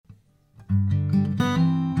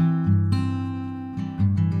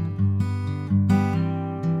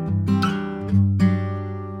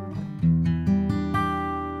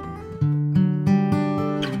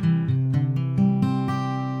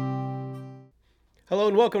Hello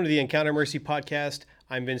and welcome to the Encounter Mercy podcast.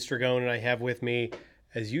 I'm Vince Dragone and I have with me,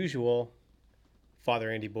 as usual, Father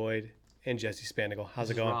Andy Boyd and Jesse Spanagel. How's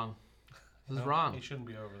it going? Wrong. This is wrong. He shouldn't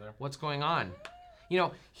be over there. What's going on? You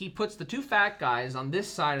know, he puts the two fat guys on this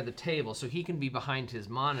side of the table so he can be behind his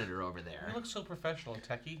monitor over there. You look so professional and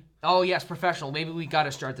techie. Oh, yes, professional. Maybe we got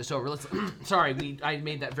to start this over. Let's. Sorry, I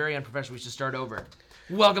made that very unprofessional. We should start over.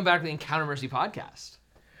 Welcome back to the Encounter Mercy podcast.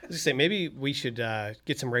 I was going to say, maybe we should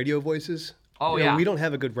get some radio voices. Oh, You know, yeah. we don't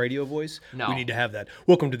have a good radio voice. No. We need to have that.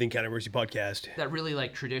 Welcome to the Encounter Mercy podcast. That really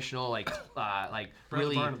like traditional, like Brother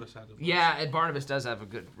really. Barnabas had it. Yeah, and Barnabas does have a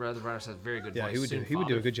good. Brother Barnabas has a very good Yeah, voice. he would do. Soon He would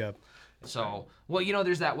do a Father. good job. So, well, you know,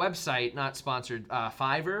 there's that website, not sponsored,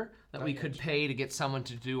 Fiverr, that we could pay to get someone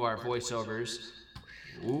to do our voiceovers.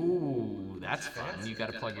 Ooh, that's fun. You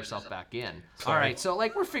got to plug yourself back in. All right, so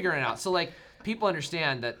like we're figuring it out. So like people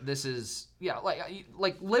understand that this is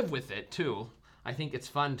like live with it too. I think it's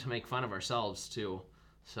fun to make fun of ourselves too.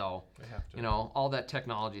 So They have to. you know all that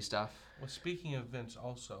technology stuff. Well, speaking of Vince,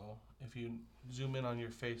 also, if you zoom in on your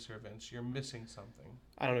face here, Vince, you're missing something.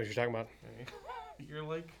 I don't know what you're talking about. You're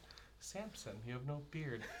like Samson. You have no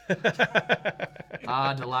beard.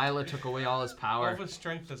 Delilah took away all his All power. of his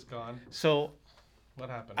strength is gone. So, What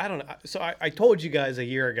happened? I don't know. So I told you guys a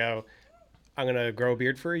year ago, I'm going to grow a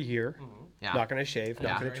beard for a year. Yeah. Not going to shave,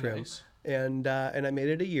 Yeah. not going to Very trim. nice. And I made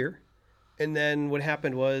it a year. And then what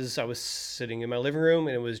happened was I was sitting in my living room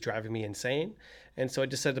and it was driving me insane. And so I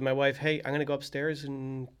just said to my wife, hey, I'm going to go upstairs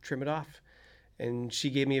and trim it off. And she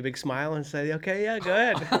gave me a big smile and said, okay, yeah, go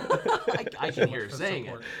ahead. I can hear her for saying it.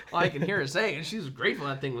 support. Well, I can hear her saying it. She was grateful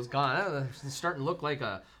that thing was gone. It's starting to look like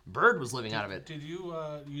a bird was living out of it. Did you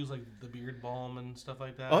use like the beard balm and stuff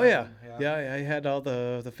like that? Oh, yeah. Yeah, I had all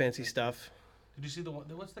the fancy stuff. Did you see the one?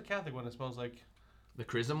 What's the Catholic one that smells like? The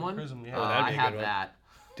Chrism one? Chrism, yeah. Oh, Oh, that'd I be a have good one. that.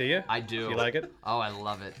 Do you? I do. You like it? Oh, I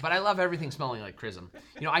love it. But I love everything smelling like Chrism.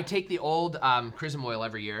 You know, I take the old Chrism oil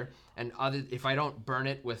every year, and if I don't burn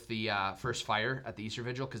it with the first fire at the Easter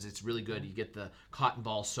Vigil, because it's really good, you get the cotton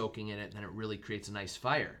balls soaking in it, and then it really creates a nice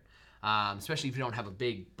fire, especially if you don't have a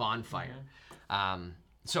big bonfire.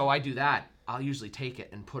 So I do that. I'll usually take it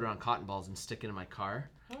and put it on cotton balls and stick it in my car.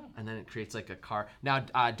 And then it creates like a car. Now,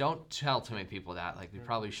 don't tell too many people that. Like, we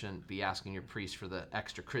probably shouldn't be asking your priest for the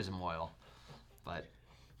extra Chrism oil. But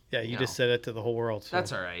Yeah, you No. just said it to the whole world. So.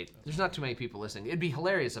 that's all right. There's not too many people listening. It'd be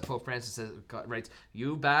hilarious if Pope Francis writes,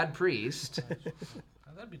 "You bad priest."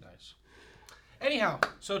 That'd be nice. Anyhow,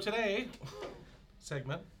 so today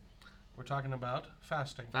segment, we're talking about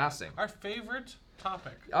fasting. Fasting. Our favorite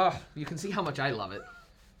topic. Oh, you can see how much I love it.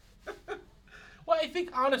 Well, I think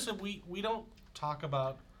honestly, we don't talk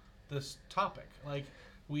about this topic. Like,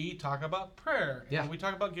 we talk about prayer. Yeah. And we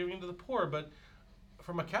talk about giving to the poor, but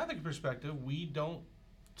from a Catholic perspective, we don't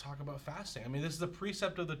talk about fasting. I mean, this is a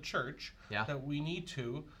precept of the church Yeah. that we need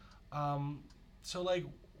to. So, like,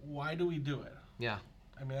 why do we do it? Yeah.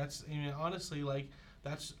 I mean, honestly, like,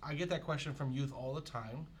 I get that question from youth all the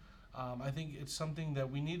time. I think it's something that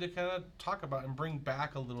we need to kind of talk about and bring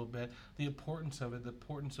back a little bit, the importance of it, the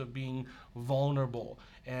importance of being vulnerable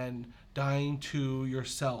and dying to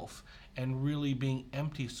yourself and really being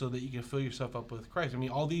empty so that you can fill yourself up with Christ. I mean,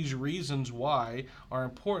 all these reasons why are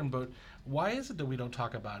important, but why is it that we don't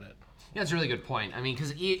talk about it? Yeah, it's a really good point. I mean,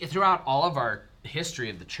 because throughout all of our history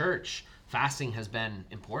of the church, fasting has been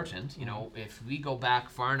important. You know, if we go back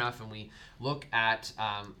far enough and we look at,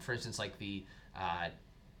 for instance, like the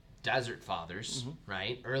Desert Fathers,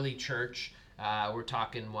 right? Early church, we're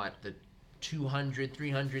talking the 200,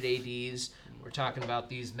 300 ADs. We're talking about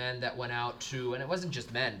these men that went out to, and it wasn't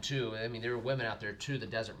just men too. I mean, there were women out there too, the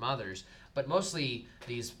Desert Mothers, but mostly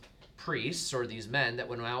these priests or these men that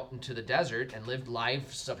went out into the desert and lived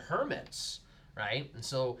lives of hermits, right? And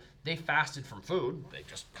so they fasted from food. They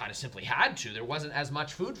just kind of simply had to. There wasn't as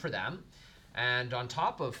much food for them. And on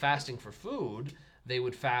top of fasting for food, they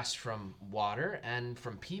would fast from water and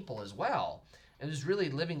from people as well. It was really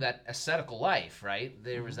living that ascetical life, right?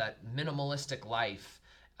 There was that minimalistic life.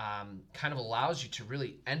 Kind of allows you to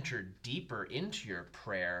really enter deeper into your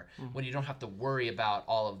prayer when you don't have to worry about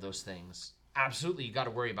all of those things. Absolutely, you got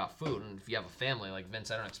to worry about food. And if you have a family like Vince,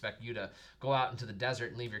 I don't expect you to go out into the desert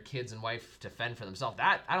and leave your kids and wife to fend for themselves.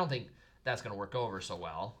 I don't think that's going to work over so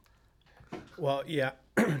well. Well, yeah,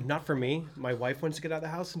 not for me. My wife wants to get out of the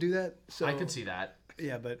house and do that. So I could see that.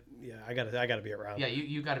 Yeah, but yeah, I gotta be around. Yeah,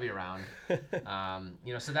 you got to be around.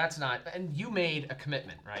 You know, so that's not. And you made a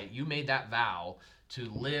commitment, right? You made that vow to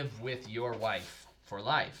live with your wife for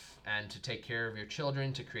life and to take care of your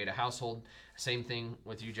children, to create a household. Same thing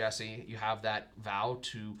with you, Jesse. You have that vow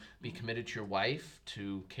to be committed to your wife,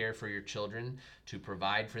 to care for your children, to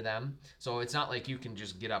provide for them. So it's not like you can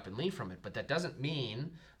just get up and leave from it. But that doesn't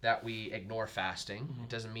mean that we ignore fasting. It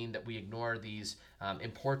doesn't mean that we ignore these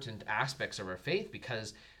important aspects of our faith,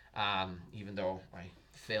 because even though I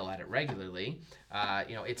fail at it regularly,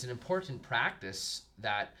 it's an important practice,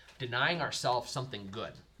 that denying ourselves something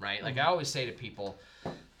good, right? Like I always say to people,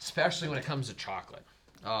 especially when it comes to chocolate.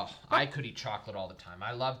 Oh, I could eat chocolate all the time.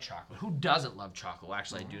 I love chocolate. Who doesn't love chocolate? Well,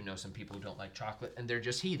 actually, I do know some people who don't like chocolate, and they're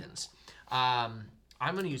just heathens. I'm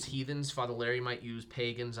going to use heathens. Father Larry might use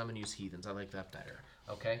pagans. I'm going to use heathens. I like that better.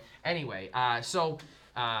 Okay? Anyway,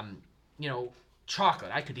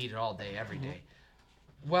 chocolate. I could eat it all day, every day.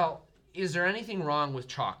 Well, is there anything wrong with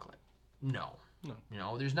chocolate? No.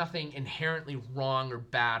 There's nothing inherently wrong or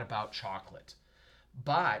bad about chocolate.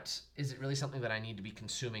 But is it really something that I need to be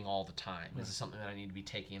consuming all the time? Is it something that I need to be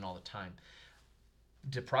taking in all the time?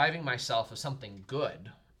 Depriving myself of something good,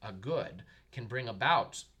 a good, can bring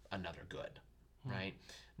about another good, right?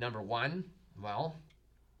 Number one, well,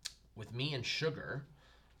 with me and sugar,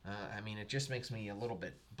 it just makes me a little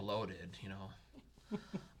bit bloated,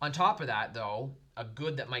 On top of that, though, a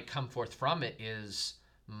good that might come forth from it is,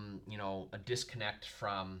 a disconnect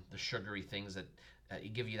from the sugary things that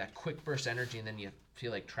give you that quick burst energy, and then you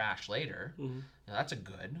feel like trash later. Now, that's a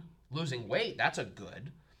good. Losing weight, that's a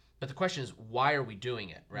good. But the question is, why are we doing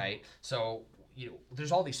it, right? So,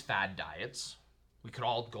 there's all these fad diets. We could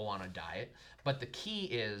all go on a diet. But the key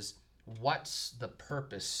is, what's the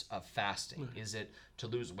purpose of fasting? Is it to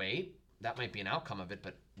lose weight? That might be an outcome of it,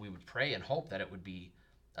 but we would pray and hope that it would be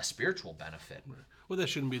a spiritual benefit. Well, that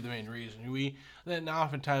shouldn't be the main reason. Then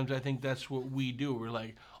oftentimes I think that's what we do. We're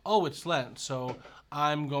like, oh, it's Lent, so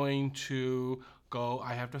I'm going to go,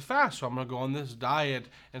 I have to fast, so I'm going to go on this diet,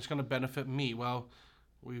 and it's going to benefit me. Well,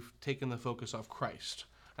 we've taken the focus off Christ.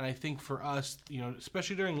 And I think for us,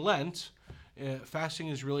 especially during Lent, fasting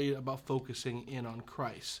is really about focusing in on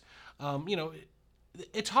Christ.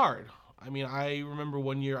 It's hard. I remember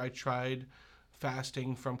one year I tried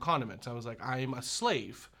fasting from condiments. I was like, I'm a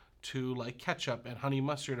slave to like ketchup and honey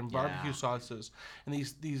mustard and barbecue sauces and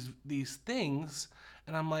these things,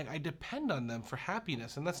 and I'm like, I depend on them for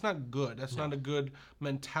happiness, and that's not good. That's not a good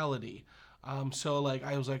mentality. So like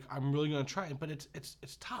I was like, I'm really going to try it, but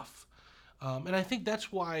it's tough. And I think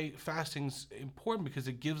that's why fasting's important, because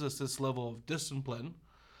it gives us this level of discipline.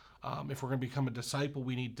 If we're going to become a disciple,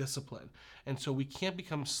 we need discipline, and so we can't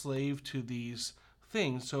become slave to these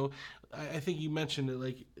things. So I think you mentioned it,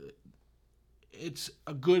 like it's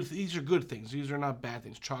a good. These are good things. These are not bad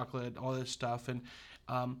things. Chocolate, all this stuff, and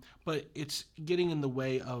but it's getting in the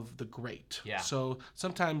way of the great. Yeah. So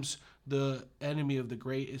sometimes the enemy of the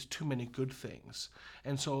great is too many good things,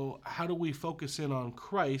 and so how do we focus in on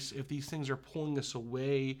Christ if these things are pulling us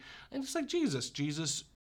away? And it's like Jesus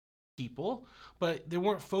people, but they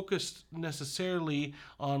weren't focused necessarily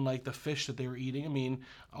on like the fish that they were eating.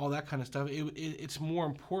 All that kind of stuff. It's more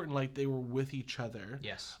important like they were with each other.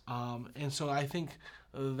 Yes. And so I think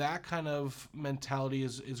that kind of mentality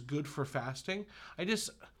is good for fasting.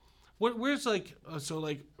 What's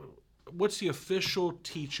the official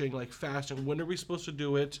teaching like fasting? When are we supposed to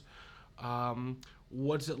do it?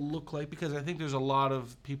 What does it look like? Because I think there's a lot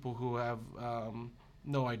of people who have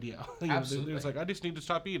no idea. Absolutely. It's like, I just need to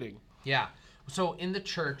stop eating. Yeah. So in the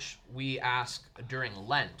church, we ask during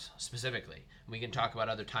Lent specifically. We can talk about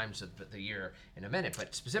other times of the year in a minute,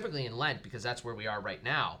 but specifically in Lent, because that's where we are right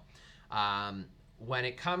now. When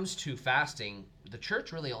it comes to fasting, the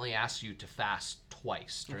church really only asks you to fast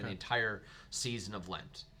twice during the entire season of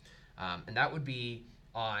Lent. And that would be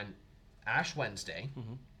on Ash Wednesday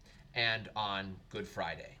and on Good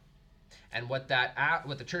Friday. And what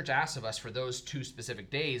the church asks of us for those two specific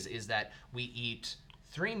days is that we eat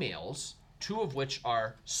 3 meals, 2 of which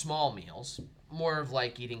are small meals, more of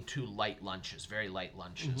like eating 2 light lunches, very light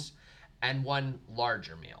lunches, and 1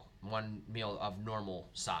 larger meal, 1 meal of normal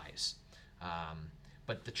size.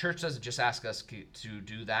 But the church doesn't just ask us to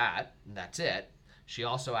do that, and that's it. She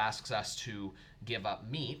also asks us to give up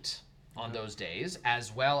meat on those days,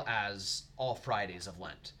 as well as all Fridays of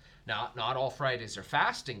Lent. Now, not all Fridays are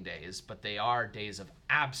fasting days, but they are days of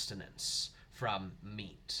abstinence from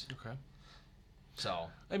meat. Okay.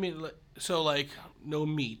 So. Like no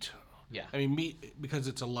meat. Yeah. Meat because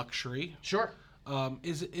it's a luxury. Sure.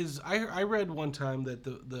 I read one time that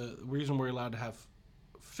the reason we're allowed to have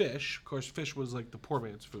fish, of course, fish was like the poor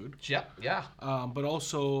man's food. Yeah. But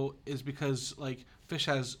also is because like fish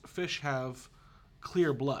have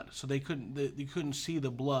clear blood, so they couldn't see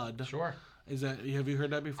the blood. Sure. Have you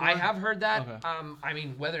heard that before? I have heard that. Okay. I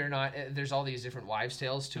mean, whether or not there's all these different wives'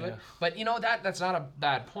 tales to it, Yeah. but that's not a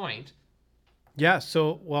bad point. Yeah,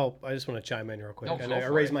 so, well, I just want to chime in real quick. No, And go I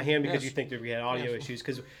for raised it. my hand because Yes. you think that we had audio Yes. issues,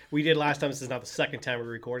 because we did last time. This is not the second time we're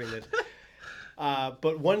recording this.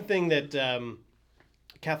 But one thing that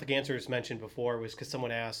Catholic Answers mentioned before was because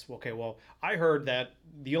someone asked, okay, well, I heard that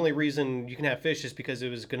the only reason you can have fish is because it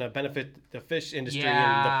was going to benefit the fish industry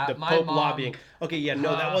Yeah, and the my Pope mom- lobbying. Okay, yeah,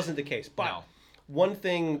 no, that wasn't the case. But No. one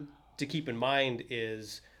thing to keep in mind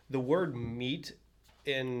is the word meat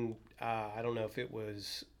in, I don't know if it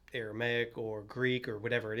was Aramaic or Greek or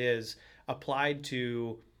whatever it is, applied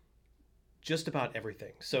to just about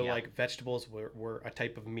everything. So Yeah. like vegetables were a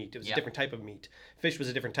type of meat. It was Yeah. a different type of meat. Fish was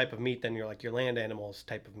a different type of meat than your land animals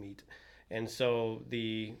type of meat. And so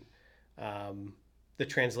the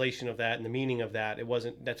translation of that and the meaning of that,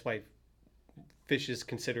 that's why fish is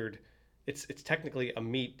considered, it's technically a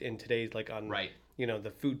meat in today's, like, on Right.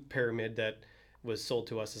 the food pyramid that was sold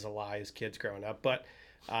to us as a lie as kids growing up. But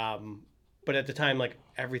at the time, like,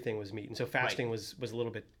 everything was meat. And so fasting was a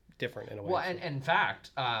little bit different in a way. Well, and in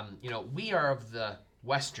fact, we are of the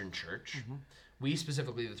Western Church. We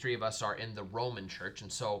specifically, the three of us, are in the Roman Church,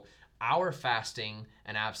 and so our fasting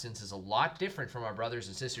and abstinence is a lot different from our brothers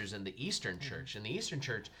and sisters in the Eastern Church. In the Eastern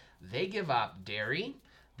Church, they give up dairy,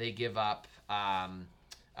 they give up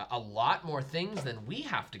a lot more things than we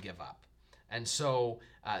have to give up. And so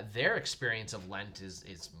their experience of Lent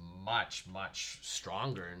is much, much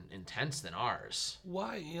stronger and intense than ours.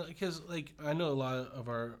 Why? Because I know a lot of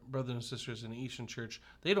our brothers and sisters in the Eastern Church,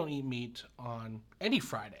 they don't eat meat on any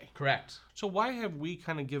Friday. Correct. So why have we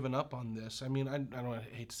kind of given up on this? I mean, I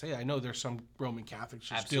hate to say it. I know there's some Roman Catholics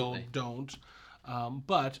who Absolutely. still don't.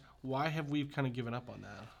 But why have we kind of given up on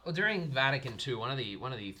that? Well, during Vatican II, one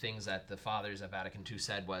of the things that the fathers of Vatican II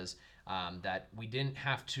said was that we didn't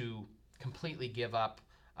have to completely give up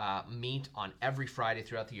meat on every Friday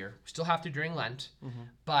throughout the year. We still have to during Lent,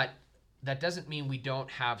 but that doesn't mean we don't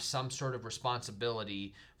have some sort of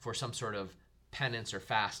responsibility for some sort of penance or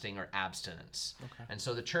fasting or abstinence. Okay. And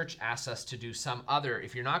so the church asks us to do some other,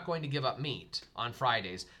 if you're not going to give up meat on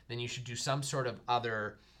Fridays, then you should do some sort of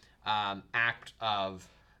other act of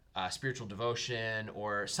spiritual devotion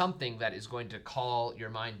or something that is going to call your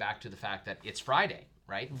mind back to the fact that it's Friday,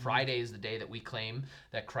 right? Friday is the day that we claim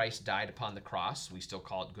that Christ died upon the cross. We still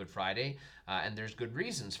call it Good Friday, and there's good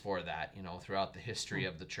reasons for that, throughout the history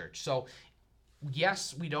of the church. So,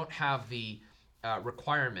 yes, we don't have the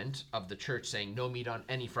requirement of the church saying no meat on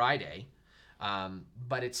any Friday,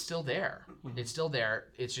 but it's still there. It's still there.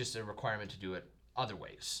 It's just a requirement to do it other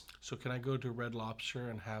ways. So can I go to Red Lobster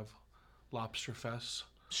and have Lobster Fest?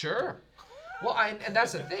 Sure. Well, and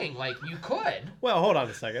that's the thing. Like, you could, Well, hold on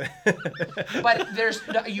a second.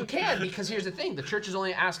 but you can, because here's the thing: the church is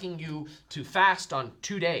only asking you to fast on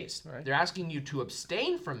 2 days. Right. They're asking you to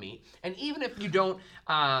abstain from meat, and even if you don't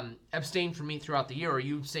abstain from meat throughout the year, or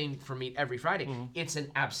you abstain from meat every Friday, it's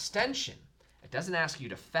an abstention. It doesn't ask you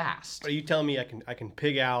to fast. Are you telling me I can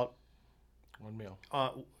pig out, One meal.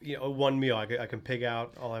 one meal? I can pig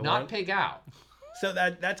out all I Not want. pig out. So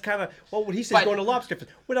that's kind of what he says. But- going to Lobster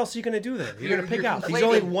Fest. What else are you going to do there? You're going to pig you're out. There's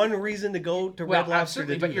only conflating- one reason to go to Well, Red Lobster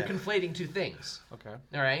absolutely, to but do you're that. conflating two things. Okay.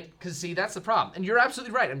 All right, because see, that's the problem, and you're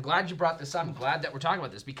absolutely right. I'm glad you brought this up. I'm glad that we're talking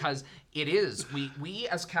about this because it is. We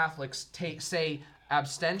as Catholics say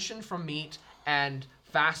abstention from meat and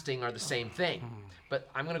fasting are the same thing. But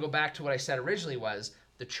I'm going to go back to what I said originally: was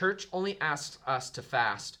the church only asks us to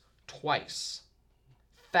fast twice.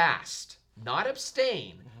 Fast, not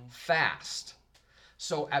abstain. Fast.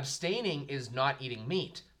 So abstaining is not eating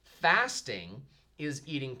meat. Fasting is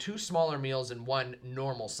eating 2 smaller meals and 1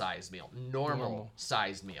 normal sized meal. Normal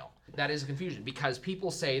sized meal. That is a confusion because people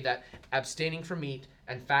say that abstaining from meat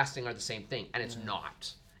and fasting are the same thing, and it's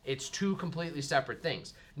not. It's 2 completely separate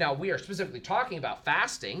things. Now, we are specifically talking about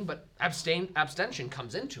fasting, but abstention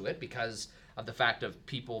comes into it because of the fact of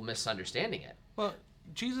people misunderstanding it. Well,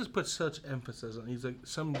 Jesus put such emphasis on. He's like,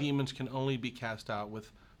 some demons can only be cast out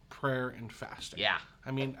with prayer and fasting. Yeah.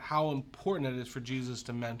 I mean, how important it is for Jesus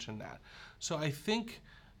to mention that. So I think,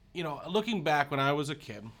 looking back when I was a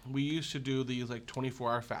kid, we used to do these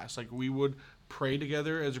 24-hour fasts. Like, we would pray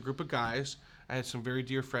together as a group of guys. I had some very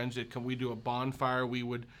dear friends that come. We do a bonfire. We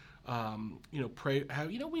would, pray.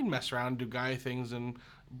 We'd mess around, do guy things, and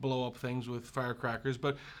blow up things with firecrackers.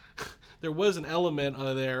 But there was an element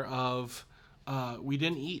there of we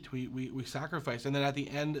didn't eat. We sacrificed. And then at the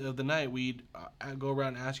end of the night, we'd go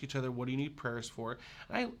around and ask each other, what do you need prayers for?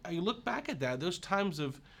 And I look back at that, those times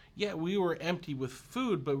of, we were empty with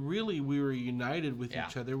food, but really we were united with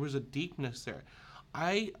each other. There was a deepness there.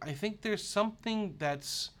 I think there's something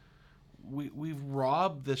that's we've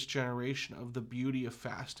robbed this generation of the beauty of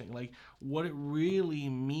fasting, like what it really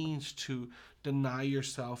means to deny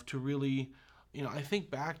yourself, to really, I think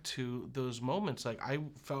back to those moments. Like I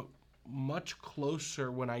felt much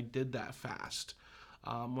closer when I did that fast,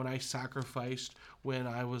 when I sacrificed, when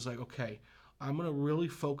I was like, okay, I'm gonna really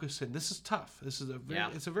focus in. This is tough. It's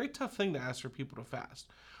a very tough thing to ask for people to fast.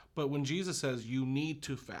 But when Jesus says you need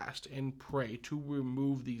to fast and pray to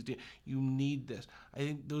remove these, you need this. I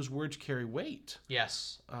think those words carry weight.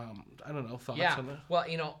 Yes. I don't know, thoughts on that? Well,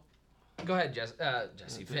 go ahead,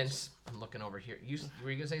 Jesse. Vince, I'm looking over here.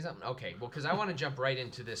 Were you going to say something? Okay, well, because I want to jump right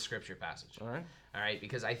into this scripture passage. All right,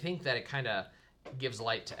 because I think that it kind of gives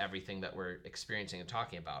light to everything that we're experiencing and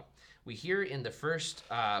talking about. We hear in the first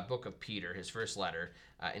book of Peter, his first letter,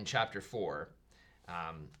 in chapter 4,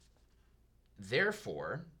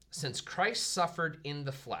 therefore, since Christ suffered in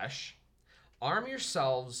the flesh, arm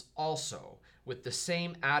yourselves also with the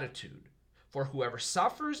same attitude. For whoever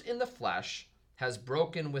suffers in the flesh has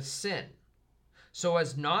broken with sin, so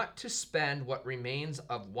as not to spend what remains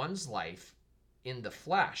of one's life in the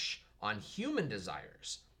flesh on human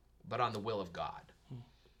desires, but on the will of God.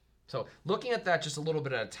 So looking at that just a little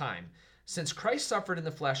bit at a time, since Christ suffered in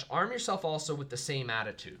the flesh, arm yourself also with the same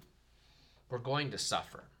attitude. We're going to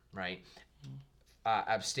suffer, right?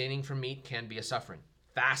 Abstaining from meat can be a suffering.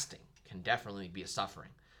 Fasting can definitely be a suffering.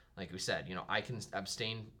 Like we said, I can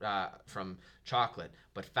abstain from chocolate,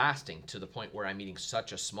 but fasting to the point where I'm eating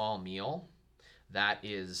such a small meal, that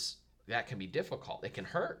can be difficult. It can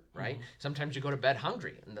hurt, right? Mm-hmm. Sometimes you go to bed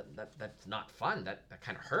hungry, and that's not fun. That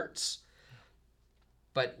kind of hurts.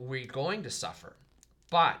 But we're going to suffer.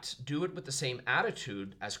 But do it with the same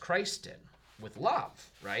attitude as Christ did, with love,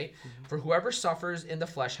 right? Mm-hmm. For whoever suffers in the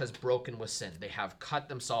flesh has broken with sin. They have cut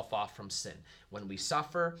themselves off from sin. When we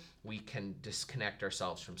suffer, we can disconnect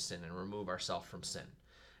ourselves from sin and remove ourselves from sin.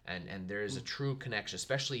 And there is a true connection,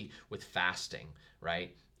 especially with fasting,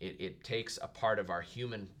 right? It takes a part of our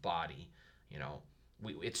human body.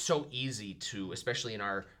 It's so easy to, especially in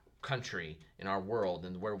our country, in our world,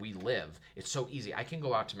 and where we live, it's so easy. I can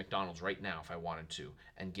go out to McDonald's right now if I wanted to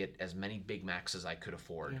and get as many Big Macs as I could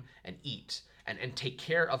afford and eat and take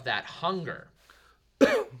care of that hunger.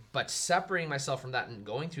 But separating myself from that and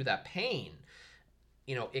going through that pain,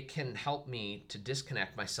 it can help me to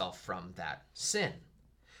disconnect myself from that sin,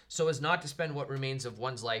 so as not to spend what remains of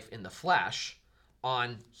one's life in the flesh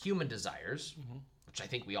on human desires, which I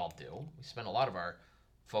think we all do. We spend a lot of our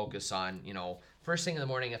focus on, first thing in the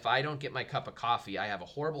morning, if I don't get my cup of coffee, I have a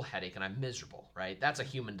horrible headache and I'm miserable, right? That's a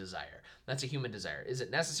human desire. Is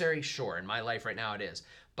it necessary? Sure. In my life right now it is.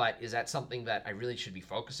 But is that something that I really should be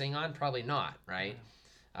focusing on? Probably not, right?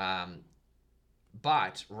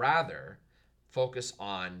 But rather focus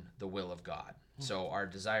on the will of God. So our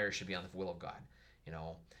desire should be on the will of God,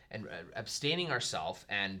 and abstaining ourselves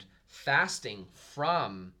and fasting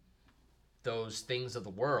from those things of the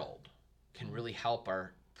world can really help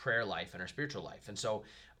our prayer life and our spiritual life. And so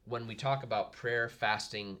when we talk about prayer,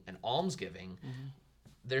 fasting, and almsgiving,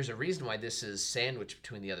 there's a reason why this is sandwiched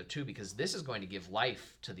between the other two, because this is going to give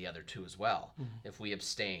life to the other two as well. If we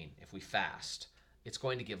abstain, if we fast, it's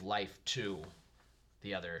going to give life to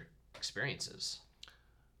the other experiences.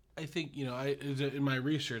 I think, in my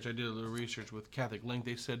research, I did a little research with Catholic Link.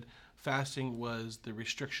 They said fasting was the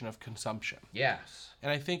restriction of consumption. Yes.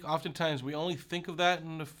 And I think oftentimes we only think of that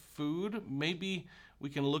in the food. Maybe we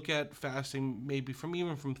can look at fasting maybe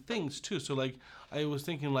even from things too. So like I was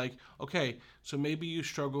thinking okay, so maybe you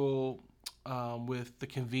struggle with the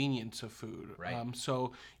convenience of food. Right.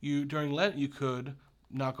 So during Lent you could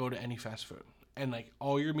not go to any fast food. And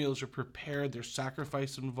all your meals are prepared, there's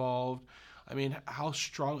sacrifice involved. I mean, how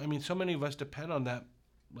strong, so many of us depend on that,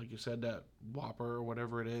 like you said, that Whopper or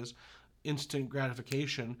whatever it is, instant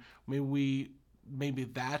gratification. Maybe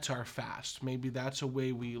that's our fast. Maybe that's a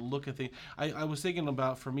way we look at things. I was thinking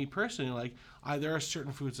about, for me personally, there are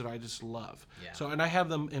certain foods that I just love. Yeah. So, and I have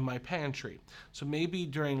them in my pantry. So maybe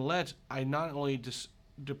during Lent, I not only just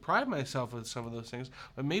deprive myself of some of those things,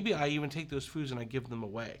 but maybe I even take those foods and I give them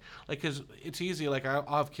away. Because it's easy. I'll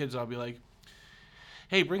have kids, I'll be like,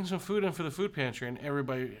 hey, bring some food in for the food pantry, and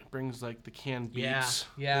everybody brings the canned beets.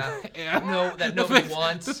 Yeah. No, that nobody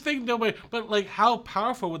wants. The thing nobody. But how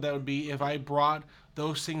powerful would that be if I brought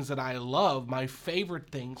those things that I love, my favorite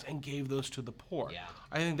things, and gave those to the poor? Yeah.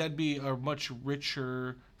 I think that'd be a much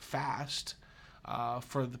richer fast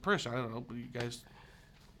for the person. I don't know, you guys.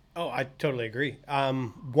 Oh, I totally agree.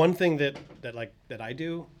 One thing that I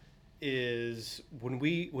do is when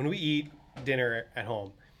we eat dinner at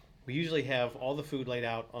home, we usually have all the food laid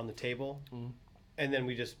out on the table, and then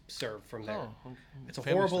we just serve from there. Oh, okay. It's a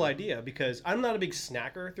Family horrible style. idea because I'm not a big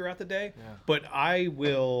snacker throughout the day, Yeah. but I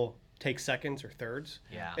will take seconds or thirds.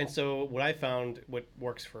 Yeah. And so what I found, what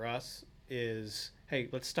works for us is, hey,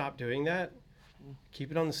 let's stop doing that.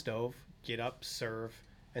 Keep it on the stove, get up, serve,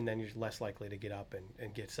 and then you're less likely to get up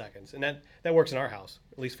and get seconds. And that works in our house,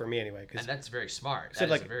 at least for me anyway. And Because that's very smart. So, That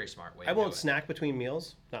is like, a very smart way I to do won't it. snack between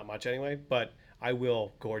meals, not much anyway, but I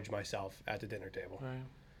will gorge myself at the dinner table.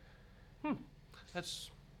 Right. That's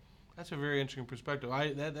a very interesting perspective.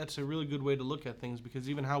 That's a really good way to look at things, because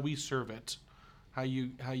even how we serve it, how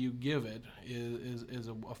you give it is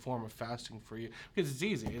a form of fasting for you, because it's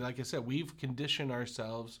easy. Like I said, we've conditioned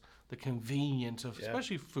ourselves the convenience of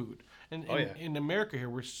especially food. And in America here,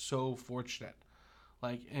 we're so fortunate.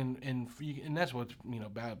 Like and that's what's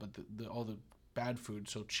bad, but all the bad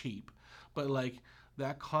food's so cheap. But like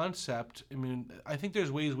that concept, I mean, I think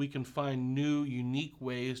there's ways we can find new, unique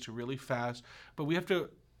ways to really fast, but we have to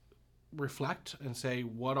reflect and say,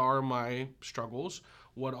 what are my struggles?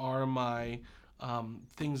 What are my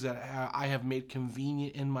things that I have made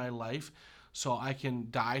convenient in my life, so I can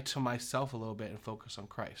die to myself a little bit and focus on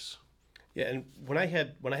Christ. Yeah, and when I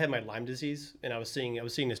had my Lyme disease, and I was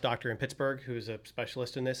seeing this doctor in Pittsburgh who's a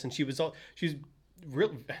specialist in this, and she's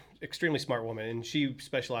real extremely smart woman, and she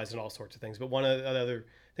specialized in all sorts of things. But one of the other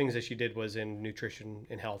things that she did was in nutrition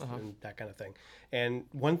and health and that kind of thing. And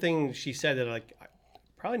one thing she said that I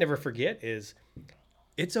probably never forget is,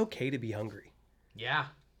 it's okay to be hungry. Yeah.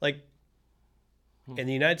 Like in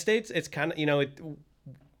the United States, it's kind of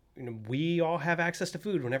we all have access to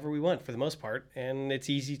food whenever we want for the most part, and it's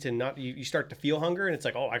easy to not. You start to feel hunger, and it's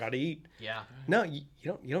like, oh, I got to eat. Yeah. No, you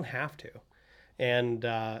don't have to. And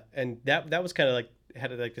that was kind of like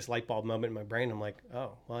had like this light bulb moment in my brain. I'm like,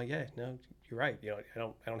 oh well, yeah, no, you're right.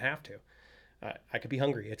 I don't have to. I could be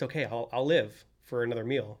hungry. It's okay. I'll live for another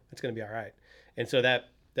meal. It's gonna be all right. And so that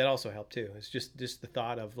also helped too. It's just the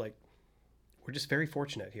thought of like, we're just very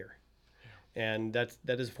fortunate here. And that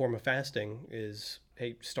is a form of fasting, is,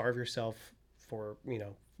 hey, starve yourself for,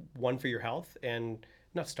 one, for your health, and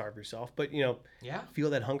not starve yourself, but, feel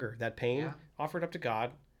that hunger, that pain, offer it up to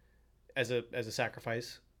God as a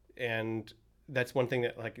sacrifice. And that's one thing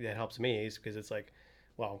that that helps me, is because it's like,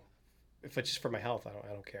 well, if it's just for my health,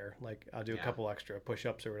 I don't care. Like, I'll do a couple extra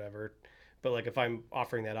push-ups or whatever. But like, if I'm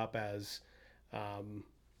offering that up as,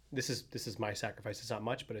 this is my sacrifice, it's not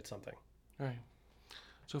much, but it's something. All right.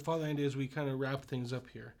 So, Father Andy, as we kind of wrap things up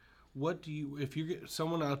here, if you get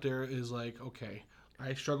someone out there is like, okay,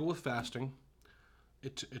 I struggle with fasting,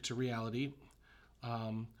 it's a reality.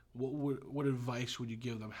 What advice would you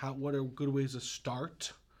give them? What are good ways to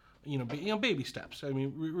start? Baby steps. I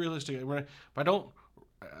mean, realistically, if I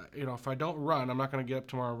don't run, I'm not going to get up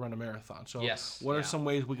tomorrow and run a marathon. So, what are some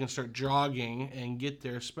ways we can start jogging and get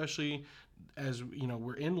there, especially as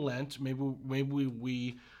we're in Lent? Maybe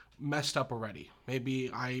we messed up already.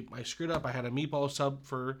 Maybe I screwed up. I had a meatball sub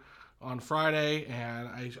on Friday, and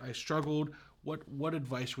I struggled. What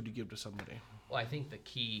advice would you give to somebody? Well, I think the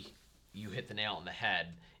key, you hit the nail on the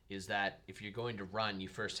head, is that if you're going to run, you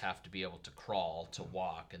first have to be able to crawl, to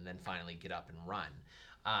walk, and then finally get up and run.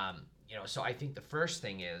 So I think the first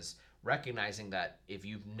thing is recognizing that if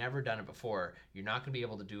you've never done it before, you're not going to be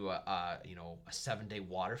able to do a 7-day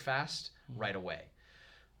water fast right away.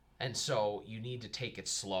 And so you need to take it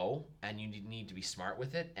slow, and you need to be smart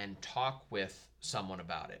with it and talk with someone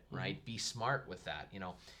about it, right? Mm-hmm. Be smart with that.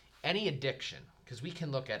 Any addiction, because we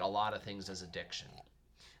can look at a lot of things as addiction.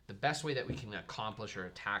 The best way that we can accomplish or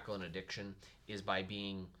tackle an addiction is by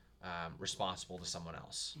being responsible to someone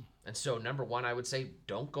else. And so number one, I would say,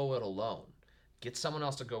 don't go it alone. Get someone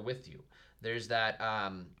else to go with you. There's that,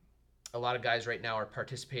 a lot of guys right now are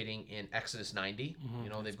participating in Exodus 90.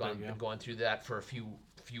 They've been going through that for a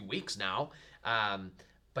few weeks now,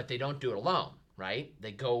 but they don't do it alone, right?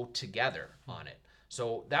 They go together on it.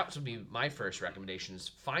 So that would be my first recommendation, is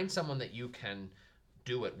find someone that you can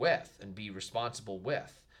do it with and be responsible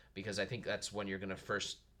with, because I think that's when you're going to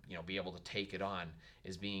first be able to take it on,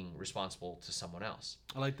 is being responsible to someone else.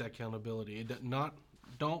 I like that accountability.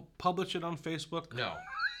 Don't publish it on Facebook.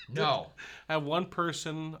 No. Have one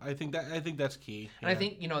person. I think that's key. And I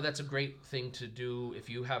think that's a great thing to do if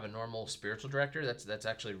you have a normal spiritual director. That's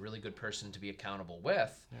actually a really good person to be accountable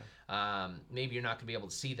with. Yeah. Maybe you're not going to be able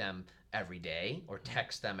to see them every day or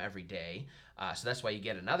text them every day, so that's why you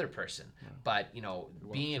get another person. Yeah. But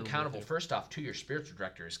being accountable first off to your spiritual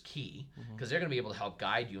director is key, because they're going to be able to help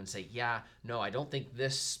guide you and say, no, I don't think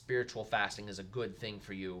this spiritual fasting is a good thing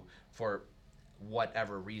for you for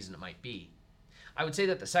whatever reason it might be. I would say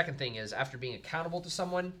that the second thing is, after being accountable to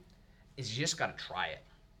someone, is you just got to try it,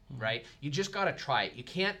 right? You just got to try it. You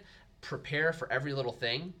can't prepare for every little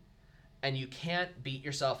thing, and you can't beat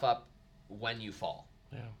yourself up when you fall.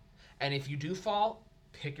 Yeah. And if you do fall,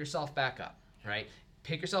 pick yourself back up, right?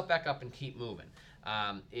 Pick yourself back up and keep moving.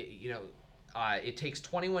 It takes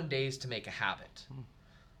 21 days to make a habit.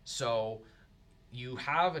 So you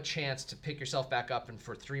have a chance to pick yourself back up and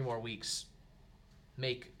for 3 more weeks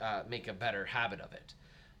make a better habit of it.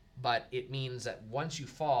 But it means that once you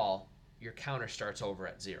fall, your counter starts over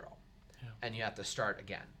at 0. Yeah. And you have to start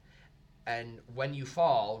again. And when you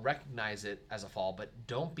fall, recognize it as a fall, but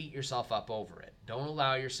don't beat yourself up over it. Don't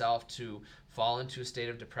allow yourself to fall into a state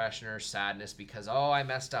of depression or sadness because, oh, I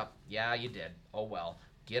messed up. Yeah, you did. Oh, well.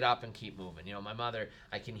 Get up and keep moving. You know, my mother,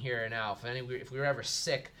 I can hear her now. If we were ever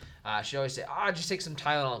sick, she always say, just take some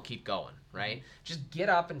Tylenol and keep going, right? Just get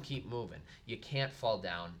up and keep moving. You can't fall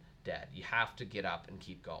down dead. You have to get up and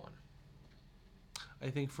keep going.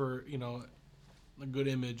 I think for, a good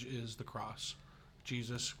image is the cross.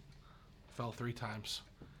 Jesus fell 3 times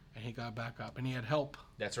and he got back up and he had help.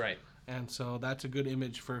 That's right. And so that's a good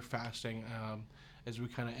image for fasting. As we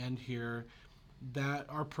kind of end here, that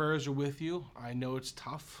our prayers are with you. I know it's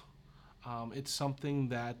tough. It's something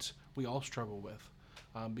that we all struggle with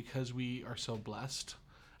because we are so blessed.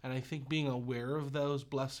 And I think being aware of those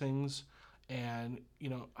blessings and,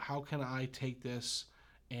 how can I take this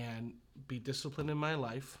and be disciplined in my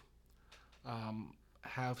life,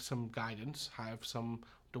 have some guidance, have some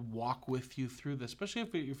to walk with you through this, especially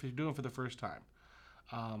if you're doing it for the first time.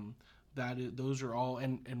 Those are all,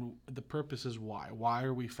 and the purpose is why. Why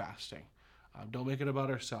are we fasting? Don't make it about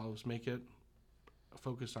ourselves. Make it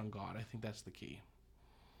focused on God. I think that's the key.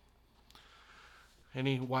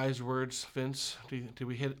 Any wise words, Vince? Did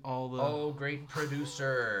we hit all the... Oh, great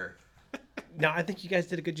producer. No, I think you guys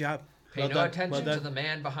did a good job. Pay no attention to the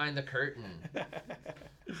man behind the curtain.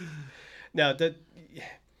 No,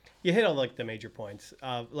 you hit all the major points.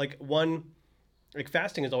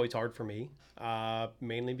 Fasting is always hard for me,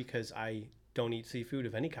 mainly because I don't eat seafood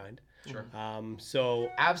of any kind. Sure. So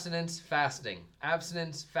abstinence, fasting.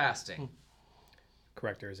 Abstinence, fasting.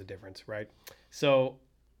 Correct. There is a difference, right? So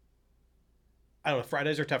I don't know.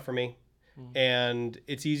 Fridays are tough for me, and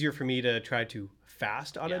it's easier for me to try to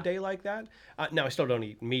fast on a day like that. Now I still don't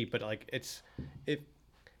eat meat, but I'm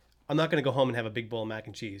not going to go home and have a big bowl of mac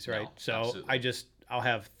and cheese, right? No, so absolutely. I'll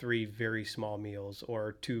have 3 very small meals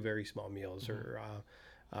or 2 very small meals,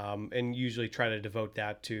 and usually try to devote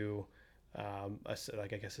that to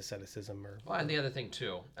asceticism or. Well, and the other thing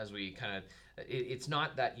too, as we kind of, it's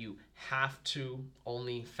not that you have to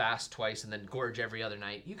only fast twice and then gorge every other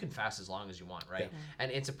night. You can fast as long as you want, right? Yeah.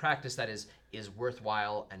 And it's a practice that is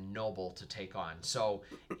worthwhile and noble to take on. So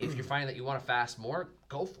if you're finding that you want to fast more,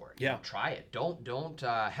 go for it. Yeah. Try it. Don't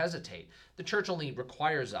hesitate. The church only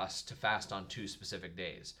requires us to fast on 2 specific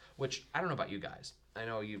days, which I don't know about you guys. I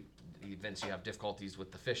know you, Vince, you have difficulties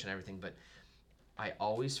with the fish and everything, but I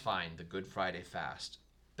always find the Good Friday fast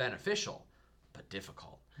beneficial, but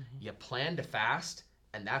difficult. Mm-hmm. You plan to fast,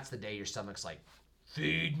 and that's the day your stomach's like,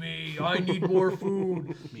 feed me, I need more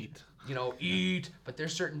food. Meat. Eat. But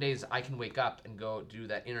there's certain days I can wake up and go do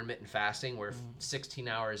that intermittent fasting where 16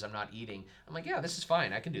 hours I'm not eating. I'm like, yeah, this is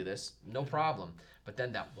fine. I can do this. No problem. But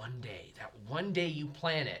then that one day you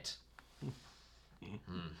plan it.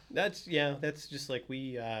 That's just like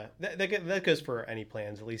that goes for any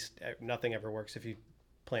plans. At least nothing ever works if you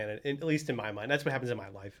plan it. At least in my mind, that's what happens in my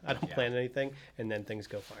life. I don't plan anything, and then things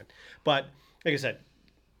go fine. But like I said,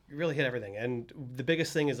 you really hit everything. And the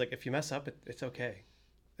biggest thing is if you mess up, it's okay.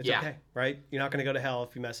 It's okay, right? You're not going to go to hell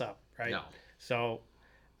if you mess up, right? No. So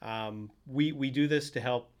we do this to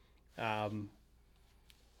help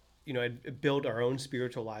build our own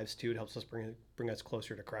spiritual lives too. It helps us bring us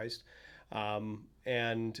closer to Christ.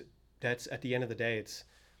 And that's at the end of the day, it's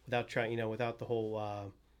without trying, without the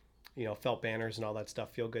whole, felt banners and all that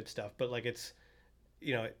stuff, feel good stuff. But it's,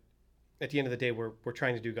 at the end of the day, we're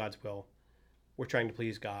trying to do God's will. We're trying to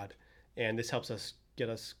please God. And this helps us get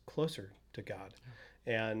us closer to God.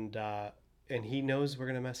 And he knows we're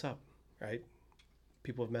going to mess up, right?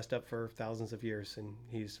 People have messed up for thousands of years, and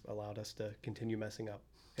he's allowed us to continue messing up,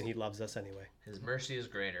 and he loves us anyway. His mercy is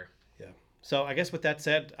greater. Yeah. So I guess with that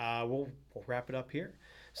said, we'll wrap it up here.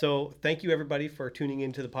 So thank you, everybody, for tuning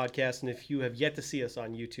into the podcast. And if you have yet to see us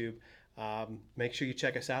on YouTube, make sure you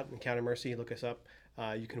check us out. Encounter Mercy, look us up.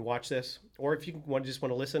 You can watch this. Or if you just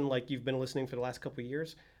want to listen like you've been listening for the last couple of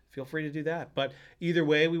years, feel free to do that. But either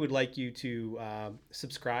way, we would like you to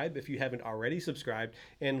subscribe if you haven't already subscribed,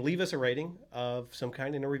 and leave us a rating of some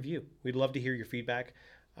kind and a review. We'd love to hear your feedback.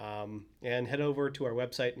 And head over to our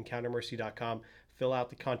website, encountermercy.com. Fill out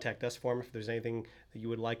the contact us form if there's anything that you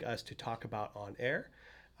would like us to talk about on air.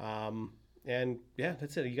 And yeah,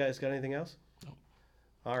 that's it. You guys got anything else? Nope.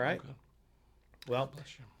 All right. Okay. Well,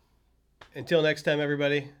 Bless you. until next time,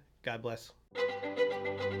 everybody, God bless.